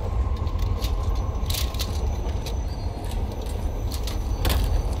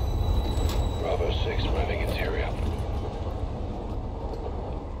 Bravo 6, moving interior.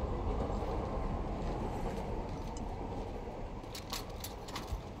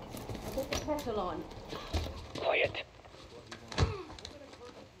 Put the kettle on.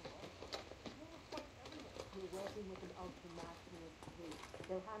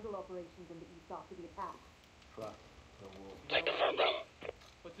 will handle operations in the east after the attack. Trust the war. Take the front row.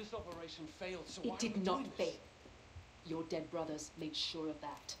 But this operation failed, so It did not fail. Your dead brothers made sure of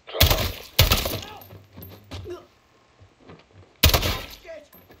that.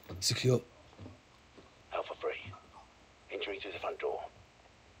 Secure. Alpha 3. Entry to the front door.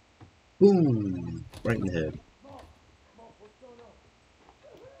 Boom! Right in the head.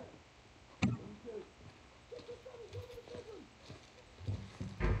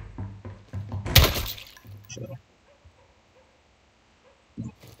 Shut up.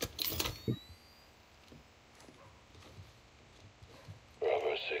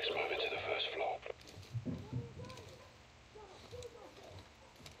 Bravo 6, moving to the first floor.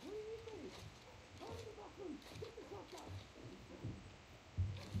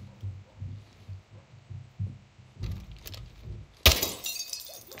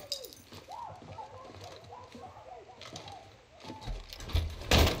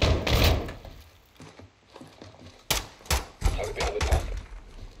 Target behind the top.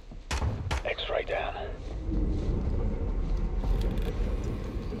 X-ray down.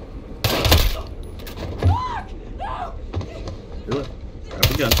 Do it. Grab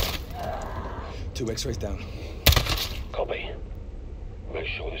the gun. 2 X-rays down. Copy. Make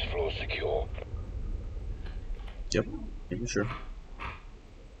sure this floor's secure. Yep. Making sure.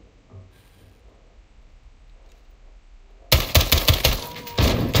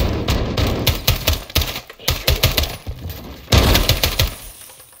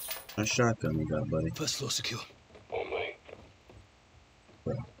 Nice shotgun you got, buddy. First floor secure. On me.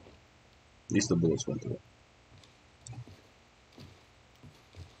 Bro. At least the bullets went through it.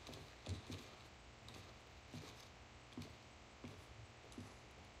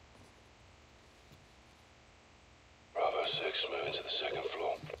 Bravo 6, moving to the second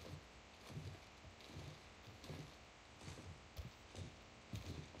floor.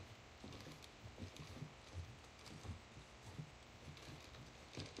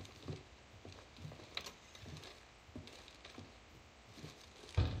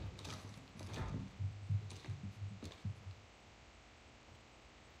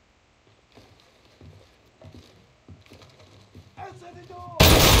 Outside the door!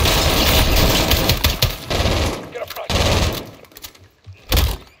 Get up, right.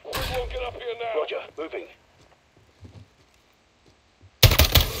 We won't get up here now. Roger, moving.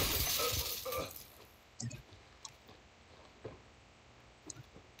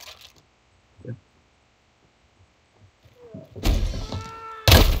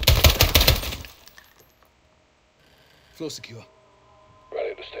 Floor secure.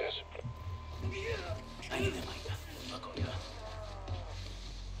 Right up the stairs.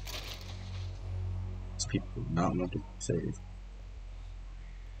 These people do not want to save.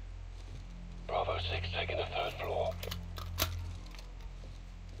 Bravo 6, taking the third floor.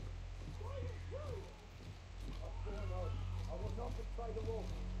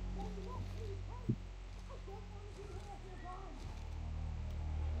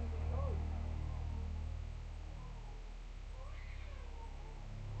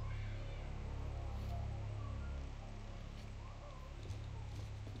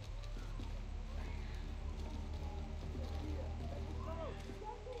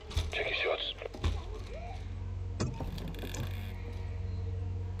 Check your shots.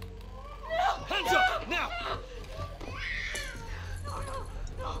 Hands up, now!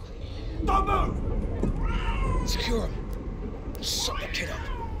 Don't move! Secure him. Suck that kid up.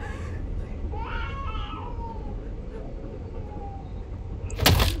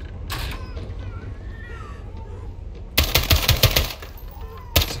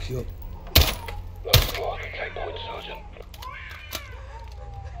 Secure. Last floor, take point, Sergeant.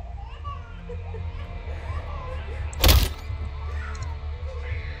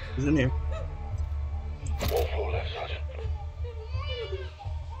 Who's in here? One floor left, Sergeant.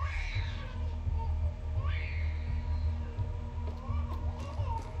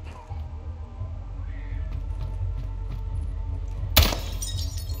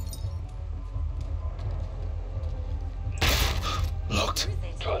 Locked.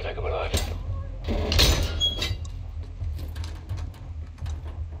 Try and take him alive.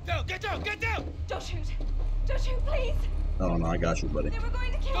 Down, get down, get down! Don't shoot! Don't shoot, please! Oh no, I got you, buddy. They were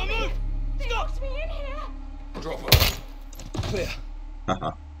going to kill Don't me! move! They Stop! locked me in here! Drop her. Clear.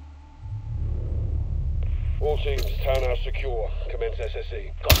 Haha. All teams, townhouse secure. Commence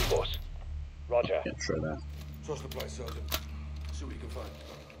SSE. Copy, boss. Roger. Can't try that. Trust the place, Sergeant. See what you can find.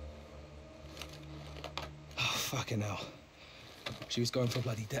 Oh, fucking hell. She was going for a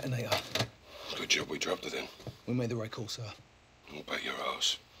bloody detonator. Good job we dropped it in. We made the right call, sir. We'll bet your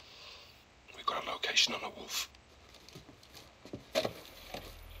ass. We've got a location on the wolf.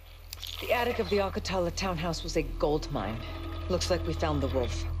 The attic of the Al-Qatala townhouse was a gold mine. Looks like we found the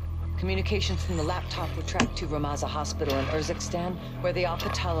wolf. Communications from the laptop were tracked to Ramaza Hospital in Urzikstan, where the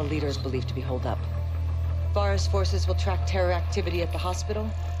Al-Qatala leader is believed to be holed up. Farah's forces will track terror activity at the hospital,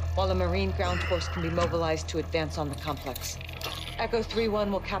 while a Marine ground force can be mobilized to advance on the complex. Echo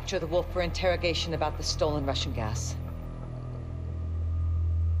 3-1 will capture the wolf for interrogation about the stolen Russian gas.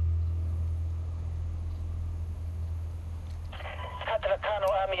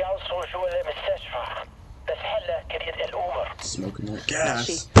 Smoking that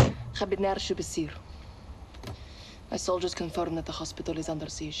gas. My soldiers confirm that the hospital is under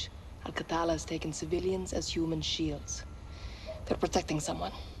siege. Al-Qatala has taken civilians as human shields. They're protecting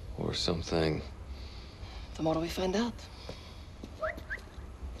someone. Or something. Tomorrow we find out.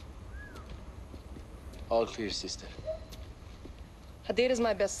 All clear, sister. Hadir is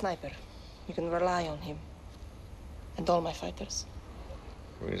my best sniper. You can rely on him. And all my fighters.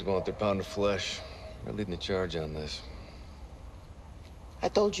 Marines want their pound of flesh. We're leading the charge on this. I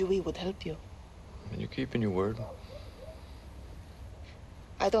told you we would help you. And you're keeping your word.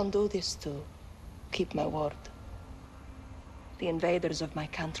 I don't do this to keep my word. The invaders of my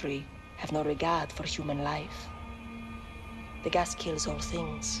country have no regard for human life. The gas kills all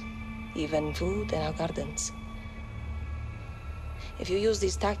things, even food and our gardens. If you use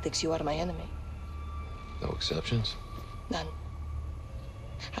these tactics, you are my enemy. No exceptions? None.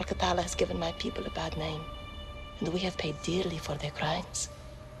 Al-Qatala has given my people a bad name, and we have paid dearly for their crimes.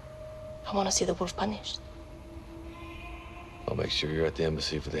 I want to see the wolf punished. I'll make sure you're at the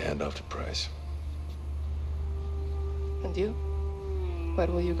embassy for the handoff to Price. And you? Where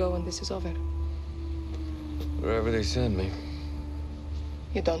will you go when this is over? Wherever they send me.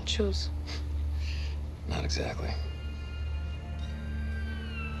 You don't choose. Not exactly.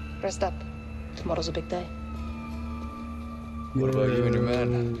 Rest up. Tomorrow's a big day. What about you and your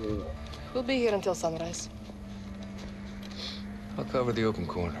man? We'll be here until sunrise. I'll cover the open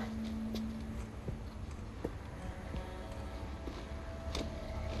corner.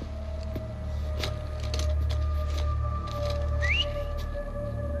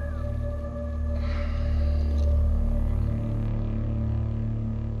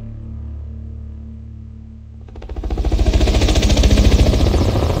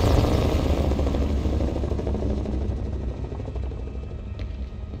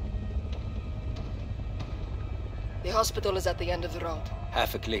 The hospital is at the end of the road.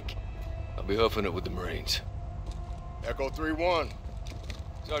 Half a click. I'll be hoofing it with the Marines. Echo 3-1.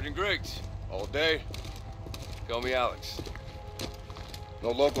 Sergeant Griggs. All day. Call me Alex. No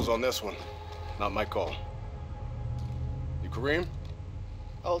locals on this one. Not my call. You Kareem?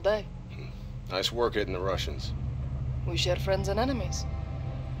 All day. Nice work hitting the Russians. We share friends and enemies.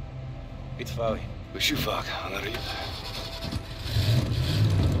 Itfawi. Bishufak, Anarib.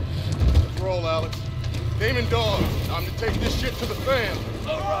 Let's roll, Alex. Demon dog, time to take this shit to the fan.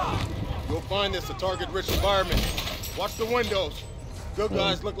 You'll find this a target-rich environment. Watch the windows. Good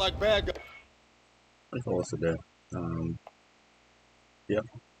guys look like bad guys. That's also there. Yep.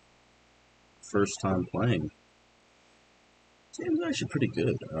 First time playing. Game's actually pretty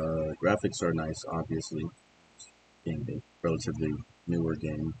good. Graphics are nice, obviously. Being a relatively newer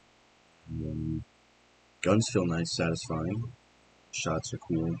game. Guns feel nice, satisfying. Shots are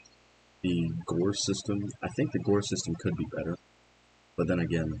cool. The Gore system, I think the Gore system could be better. But then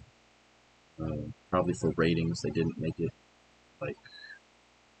again, probably for ratings, they didn't make it like,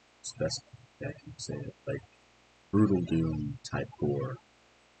 best I can say it, like Brutal Doom type Gore,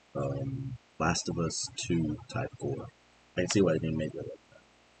 Last of Us 2 type Gore. I can see why they didn't make it like that.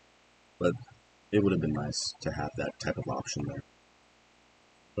 But it would have been nice to have that type of option there.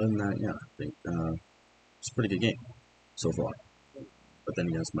 Other than that, yeah, I think it's a pretty good game so far. But then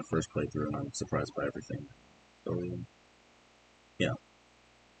again, it's my first playthrough and I'm surprised by everything. So, yeah.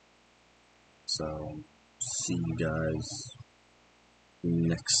 So, see you guys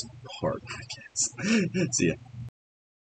next part, I guess. See ya.